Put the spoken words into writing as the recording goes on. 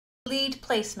lead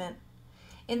placement.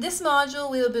 In this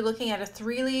module, we will be looking at a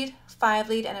 3-lead,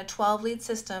 5-lead, and a 12-lead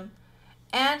system,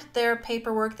 and their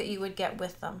paperwork that you would get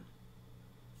with them.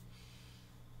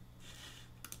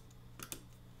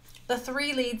 The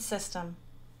 3-lead system.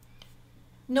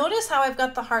 Notice how I've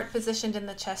got the heart positioned in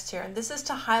the chest here, and this is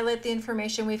to highlight the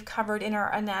information we've covered in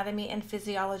our anatomy and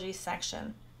physiology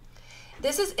section.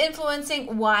 This is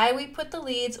influencing why we put the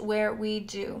leads where we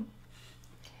do.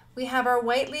 We have our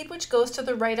white lead, which goes to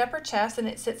the right upper chest, and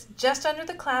it sits just under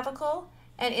the clavicle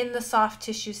and in the soft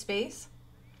tissue space.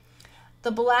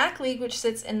 The black lead, which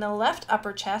sits in the left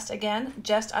upper chest, again,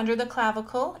 just under the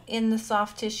clavicle in the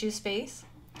soft tissue space.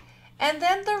 And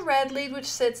then the red lead, which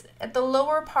sits at the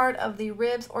lower part of the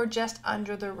ribs or just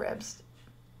under the ribs.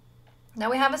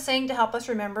 Now we have a saying to help us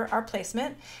remember our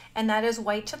placement, and that is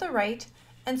white to the right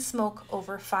and smoke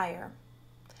over fire.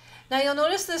 Now you'll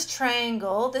notice this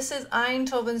triangle. This is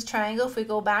Einthoven's triangle. If we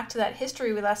go back to that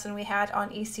history lesson we had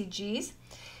on ECGs,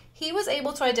 he was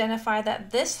able to identify that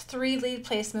this 3-lead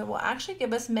placement will actually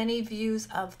give us many views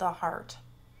of the heart.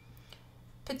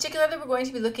 Particularly, we're going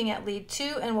to be looking at lead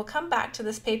 2, and we'll come back to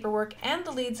this paperwork and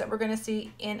the leads that we're going to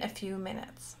see in a few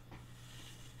minutes.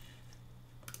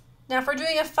 Now if we're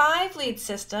doing a 5-lead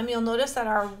system, you'll notice that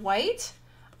our white,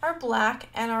 our black,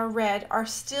 and our red are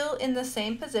still in the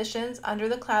same positions under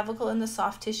the clavicle in the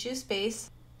soft tissue space.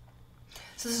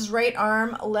 So this is right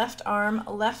arm,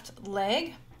 left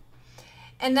leg.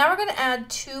 And now we're going to add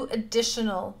 2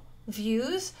 additional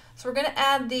views. So we're going to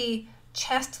add the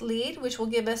chest lead, which will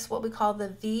give us what we call the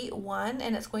V1,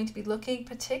 and it's going to be looking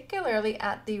particularly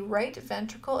at the right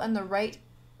ventricle and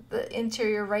the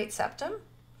interior right septum.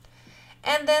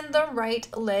 And then the right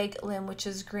leg limb, which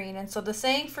is green. And so the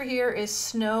saying for here is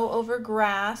snow over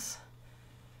grass.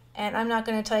 And I'm not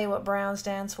going to tell you what brown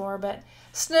stands for, but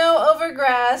snow over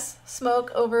grass,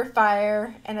 smoke over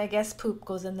fire, and I guess poop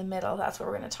goes in the middle. That's what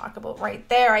we're going to talk about right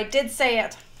there. I did say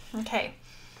it. Okay.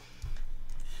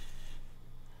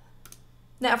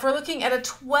 Now, if we're looking at a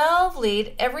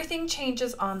 12-lead, everything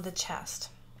changes on the chest.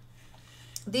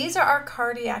 These are our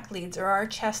cardiac leads, or our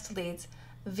chest leads.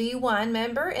 V1,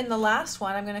 remember in the last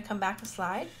one, I'm going to come back a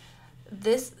slide,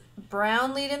 this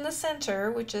brown lead in the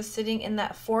center, which is sitting in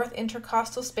that 4th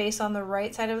intercostal space on the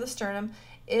right side of the sternum,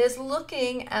 is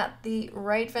looking at the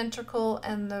right ventricle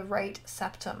and the right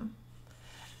septum.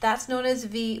 That's known as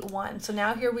V1. So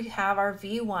now here we have our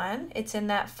V1. It's in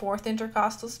that 4th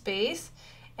intercostal space,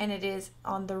 and it is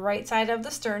on the right side of the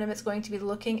sternum. It's going to be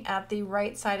looking at the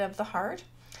right side of the heart.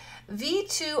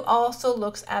 V2 also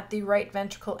looks at the right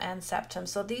ventricle and septum.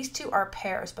 So these two are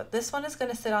pairs, but this one is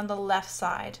going to sit on the left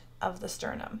side of the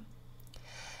sternum.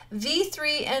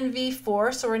 V3 and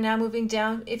V4, so we're now moving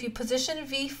down. If you position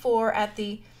V4 at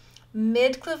the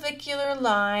mid-clavicular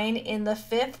line in the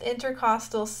 5th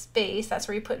intercostal space, that's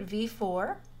where you put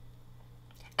V4.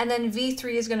 And then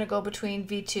V3 is going to go between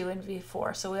V2 and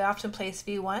V4. So we often place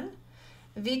V1,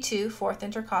 V2, 4th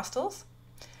intercostals,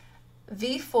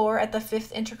 V4 at the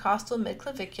 5th intercostal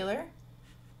midclavicular,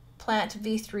 plant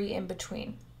V3 in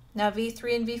between. Now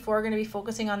V3 and V4 are going to be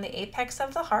focusing on the apex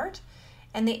of the heart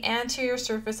and the anterior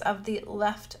surface of the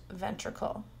left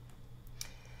ventricle.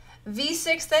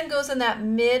 V6 then goes in that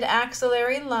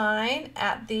mid-axillary line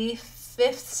at the 5th,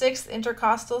 6th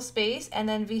intercostal space, and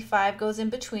then V5 goes in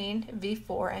between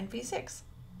V4 and V6.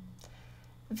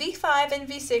 V5 and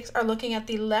V6 are looking at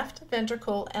the left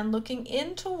ventricle and looking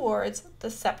in towards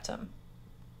the septum.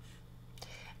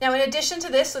 Now in addition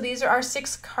to this, so these are our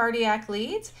 6 cardiac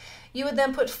leads, you would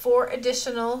then put 4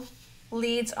 additional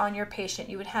leads on your patient.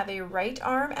 You would have a right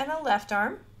arm and a left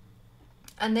arm,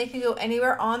 and they can go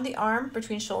anywhere on the arm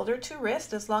between shoulder to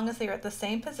wrist as long as they're at the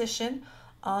same position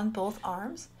on both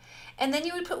arms. And then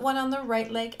you would put one on the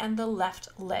right leg and the left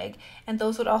leg, and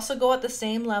those would also go at the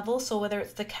same level. So whether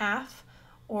it's the calf,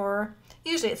 or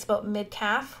usually it's about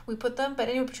mid-calf we put them, but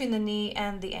anywhere between the knee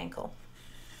and the ankle.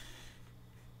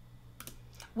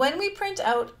 When we print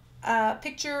out a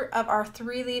picture of our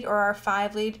 3-lead or our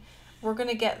 5-lead, we're going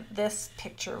to get this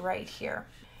picture right here.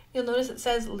 You'll notice it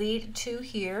says lead 2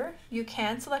 here. You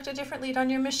can select a different lead on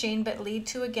your machine, but lead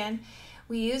 2 again,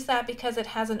 we use that because it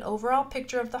has an overall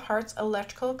picture of the heart's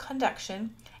electrical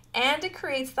conduction, and it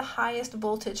creates the highest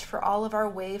voltage for all of our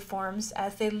waveforms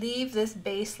as they leave this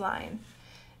baseline.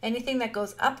 Anything that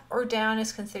goes up or down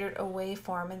is considered a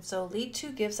waveform, and so lead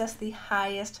 2 gives us the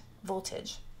highest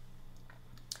voltage.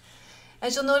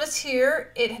 As you'll notice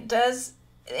here, it does,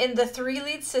 in the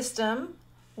 3-lead system,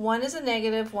 one is a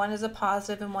negative, one is a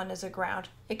positive, and one is a ground.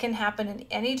 It can happen in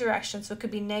any direction, so it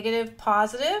could be negative,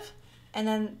 positive, and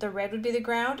then the red would be the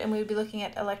ground, and we would be looking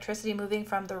at electricity moving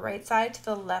from the right side to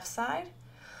the left side.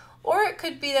 Or it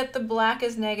could be that the black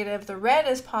is negative, the red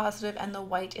is positive, and the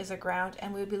white is a ground.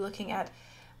 And we would be looking at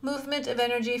movement of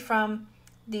energy from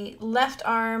the left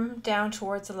arm down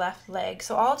towards the left leg.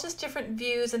 So all just different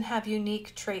views and have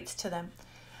unique traits to them.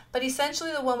 But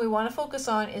essentially the one we want to focus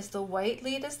on is the white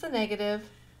lead is the negative,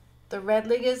 the red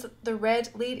lead is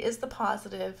the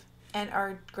positive, and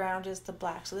our ground is the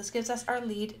black. So this gives us our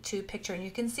lead 2 picture. And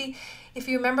you can see, if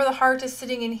you remember, the heart is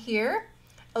sitting in here.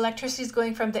 Electricity is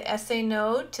going from the SA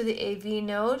node to the AV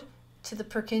node to the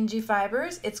Purkinje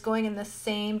fibers. It's going in the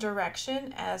same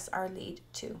direction as our lead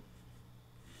 2.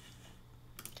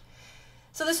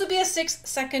 So this would be a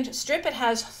 6-second strip. It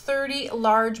has 30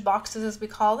 large boxes, as we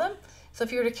call them. So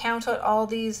if you were to count out all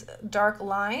these dark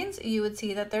lines, you would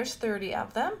see that there's 30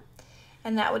 of them,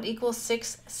 and that would equal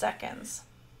 6 seconds.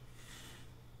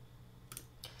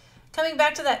 Coming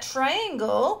back to that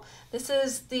triangle, this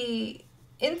is the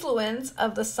influence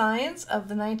of the science of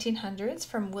the 1900s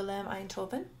from Willem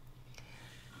Einthoven.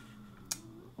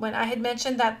 When I had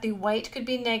mentioned that the white could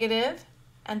be negative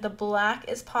and the black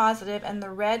is positive and the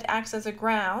red acts as a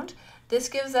ground, this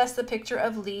gives us the picture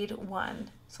of lead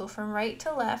 1. So from right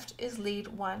to left is lead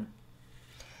 1.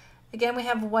 Again, we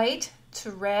have white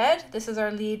to red. This is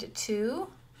our lead 2,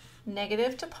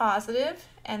 negative to positive,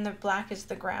 and the black is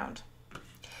the ground.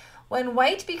 When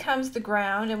white becomes the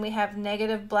ground and we have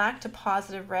negative black to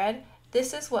positive red,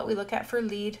 this is what we look at for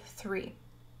lead 3.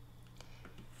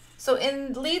 So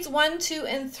in leads 1, 2,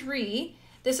 and 3,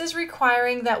 this is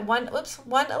requiring that one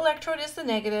electrode is the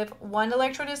negative, one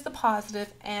electrode is the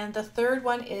positive, and the third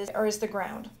one is the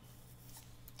ground.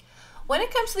 When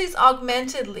it comes to these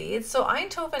augmented leads, so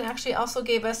Einthoven actually also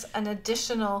gave us an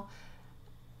additional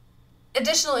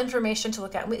information to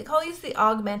look at. We call these the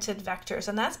augmented vectors,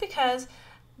 and that's because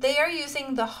they are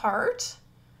using the heart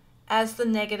as the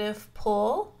negative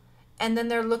pole, and then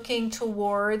they're looking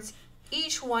towards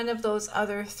each one of those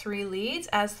other 3 leads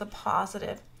as the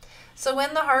positive. So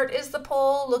when the heart is the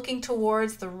pole looking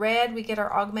towards the red, we get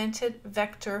our augmented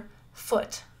vector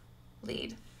foot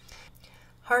lead.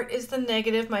 Heart is the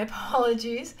negative, my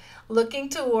apologies, looking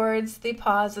towards the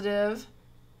positive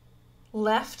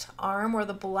left arm where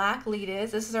the black lead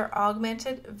is. This is our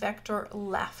augmented vector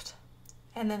left.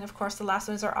 And then, of course, the last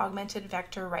one is our augmented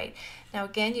vector right. Now,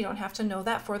 again, you don't have to know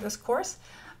that for this course,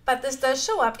 but this does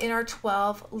show up in our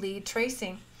 12 lead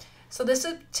tracing. So this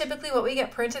is typically what we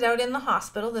get printed out in the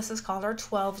hospital. This is called our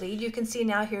 12 lead. You can see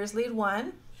now here's lead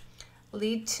 1,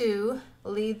 lead 2,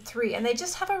 lead 3, and they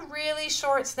just have a really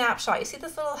short snapshot. You see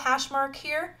this little hash mark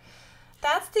here?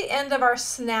 That's the end of our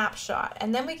snapshot.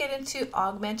 And then we get into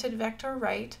augmented vector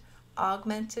right,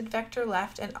 augmented vector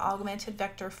left, and augmented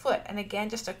vector foot. And again,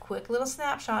 just a quick little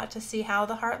snapshot to see how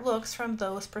the heart looks from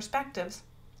those perspectives.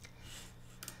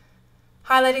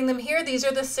 Highlighting them here, these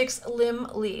are the 6 limb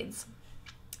leads.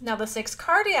 Now the 6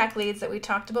 cardiac leads that we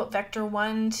talked about, vector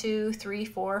 1, 2, 3,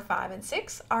 4, 5, and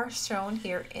 6, are shown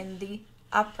here in the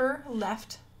upper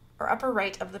left or upper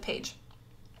right of the page.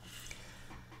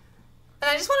 And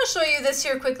I just want to show you this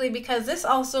here quickly because this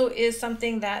also is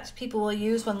something that people will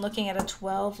use when looking at a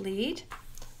 12 lead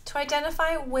to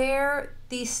identify where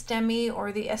the STEMI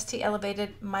or the ST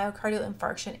elevated myocardial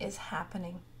infarction is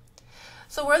happening.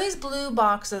 So where these blue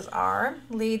boxes are,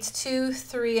 leads 2,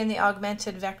 3, and the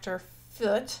augmented vector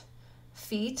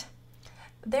feet,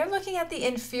 they're looking at the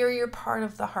inferior part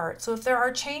of the heart. So if there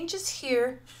are changes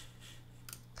here,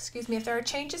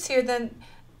 then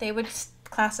they would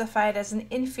classify it as an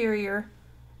inferior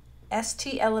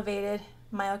ST elevated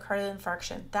myocardial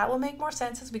infarction. That will make more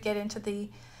sense as we get into the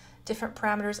different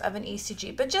parameters of an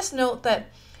ECG. But just note that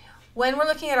when we're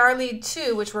looking at our lead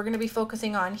 2, which we're going to be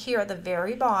focusing on here at the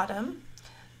very bottom,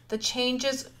 the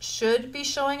changes should be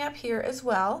showing up here as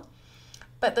well,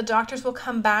 but the doctors will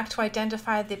come back to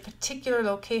identify the particular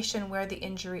location where the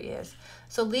injury is.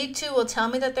 So lead 2 will tell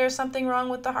me that there's something wrong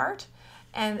with the heart,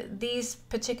 and these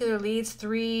particular leads,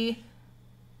 3,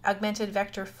 augmented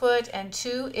vector foot, and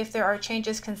 2, if there are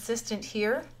changes consistent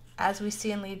here, as we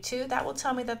see in lead 2, that will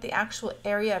tell me that the actual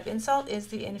area of insult is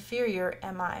the inferior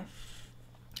MI,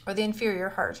 or the inferior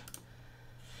heart.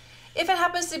 If it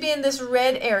happens to be in this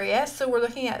red area, so we're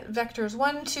looking at vectors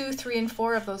 1, 2, 3, and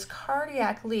 4 of those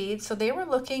cardiac leads, so they were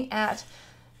looking at,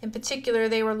 in particular,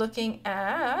 they were looking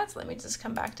at, let me just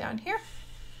come back down here,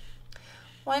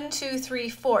 1, 2, 3,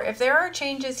 4. If there are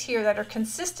changes here that are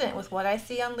consistent with what I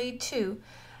see on lead 2,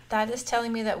 that is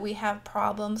telling me that we have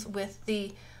problems with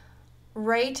the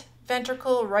right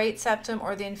ventricle, right septum,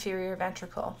 or the inferior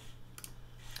ventricle.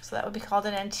 So that would be called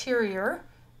an anterior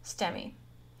STEMI.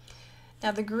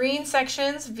 Now the green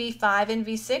sections, V5 and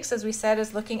V6, as we said,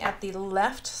 is looking at the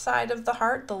left side of the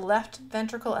heart, the left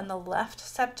ventricle and the left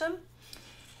septum.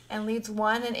 and leads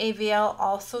 1 and AVL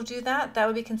also do that, that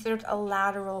would be considered a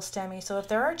lateral STEMI. So if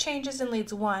there are changes in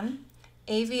leads 1,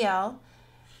 AVL,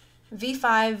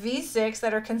 V5, V6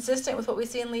 that are consistent with what we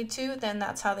see in lead 2, then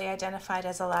that's how they identified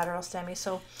as a lateral STEMI.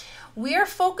 So we are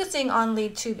focusing on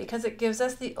lead 2 because it gives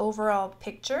us the overall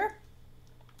picture,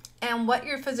 and what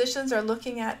your physicians are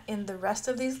looking at in the rest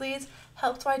of these leads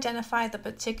help to identify the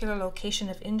particular location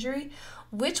of injury,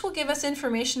 which will give us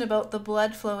information about the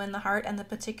blood flow in the heart and the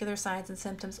particular signs and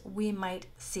symptoms we might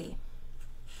see.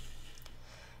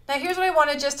 Now here's what I want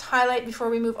to just highlight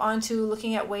before we move on to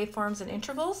looking at waveforms and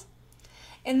intervals,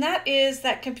 and that is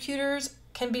that computers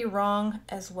can be wrong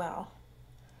as well.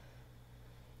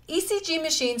 ECG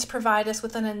machines provide us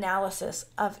with an analysis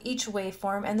of each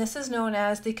waveform, and this is known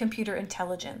as the computer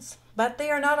intelligence. But they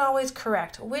are not always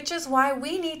correct, which is why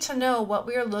we need to know what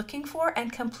we are looking for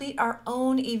and complete our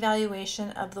own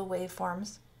evaluation of the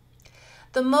waveforms.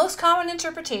 The most common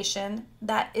interpretation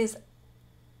that is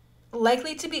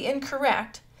likely to be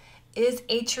incorrect is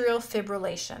atrial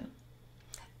fibrillation.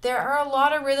 There are a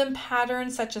lot of rhythm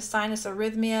patterns such as sinus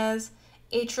arrhythmias,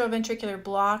 atrioventricular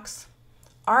blocks,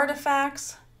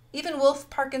 artifacts, even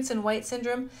Wolff-Parkinson-White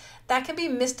syndrome that can be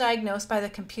misdiagnosed by the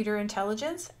computer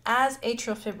intelligence as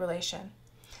atrial fibrillation.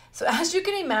 So as you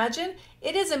can imagine,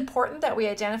 it is important that we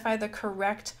identify the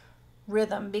correct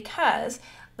rhythm, because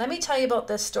let me tell you about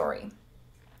this story.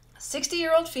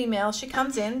 60-year-old female, she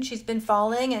comes in, she's been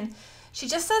falling, and she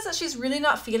just says that she's really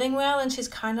not feeling well and she's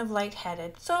kind of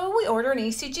lightheaded. So we order an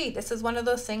ECG. This is one of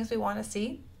those things we want to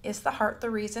see. Is the heart the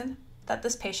reason that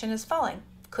this patient is falling?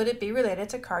 Could it be related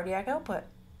to cardiac output?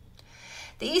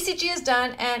 The ECG is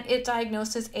done and it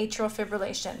diagnoses atrial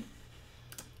fibrillation.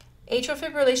 Atrial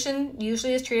fibrillation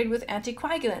usually is treated with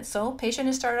anticoagulants. So patient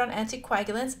is started on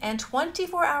anticoagulants and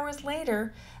 24 hours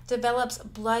later develops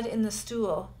blood in the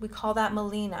stool. We call that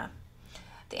melena.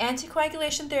 The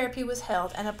anticoagulation therapy was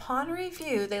held, and upon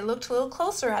review, they looked a little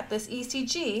closer at this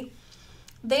ECG.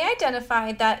 They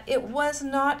identified that it was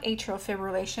not atrial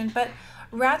fibrillation, but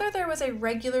rather there was a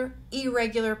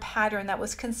irregular pattern that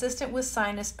was consistent with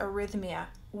sinus arrhythmia.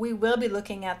 We will be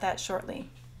looking at that shortly.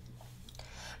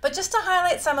 But just to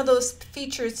highlight some of those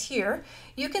features here,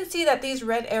 you can see that these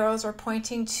red arrows are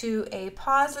pointing to a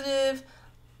positive,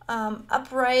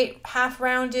 upright,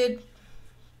 half-rounded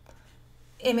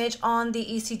image on the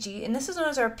ECG, and this is known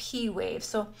as our P wave.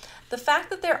 So the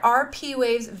fact that there are P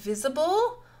waves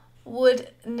visible would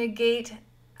negate,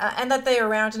 and that they are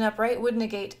round and upright would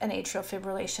negate an atrial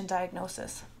fibrillation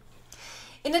diagnosis.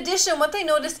 In addition, what they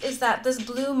noticed is that this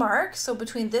blue mark, so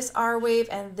between this R wave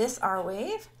and this R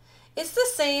wave, it's the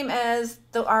same as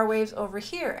the R waves over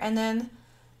here, and then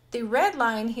the red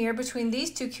line here between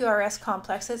these two QRS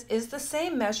complexes is the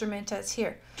same measurement as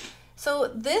here.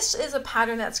 So this is a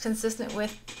pattern that's consistent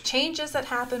with changes that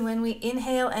happen when we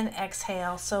inhale and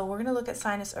exhale. So we're going to look at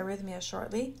sinus arrhythmia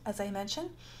shortly, as I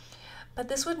mentioned. But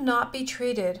this would not be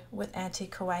treated with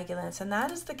anticoagulants. And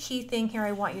that is the key thing here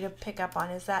I want you to pick up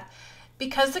on, is that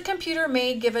because the computer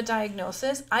may give a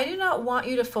diagnosis, I do not want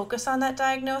you to focus on that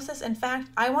diagnosis. In fact,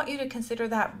 I want you to consider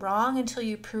that wrong until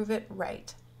you prove it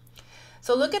right.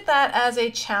 So look at that as a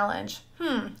challenge.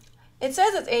 It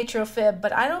says it's atrial fib,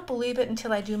 but I don't believe it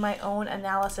until I do my own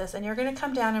analysis, and you're going to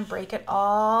come down and break it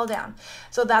all down.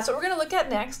 So that's what we're going to look at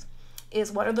next,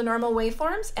 is what are the normal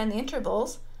waveforms and the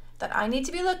intervals that I need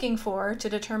to be looking for to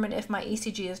determine if my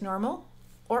ECG is normal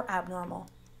or abnormal.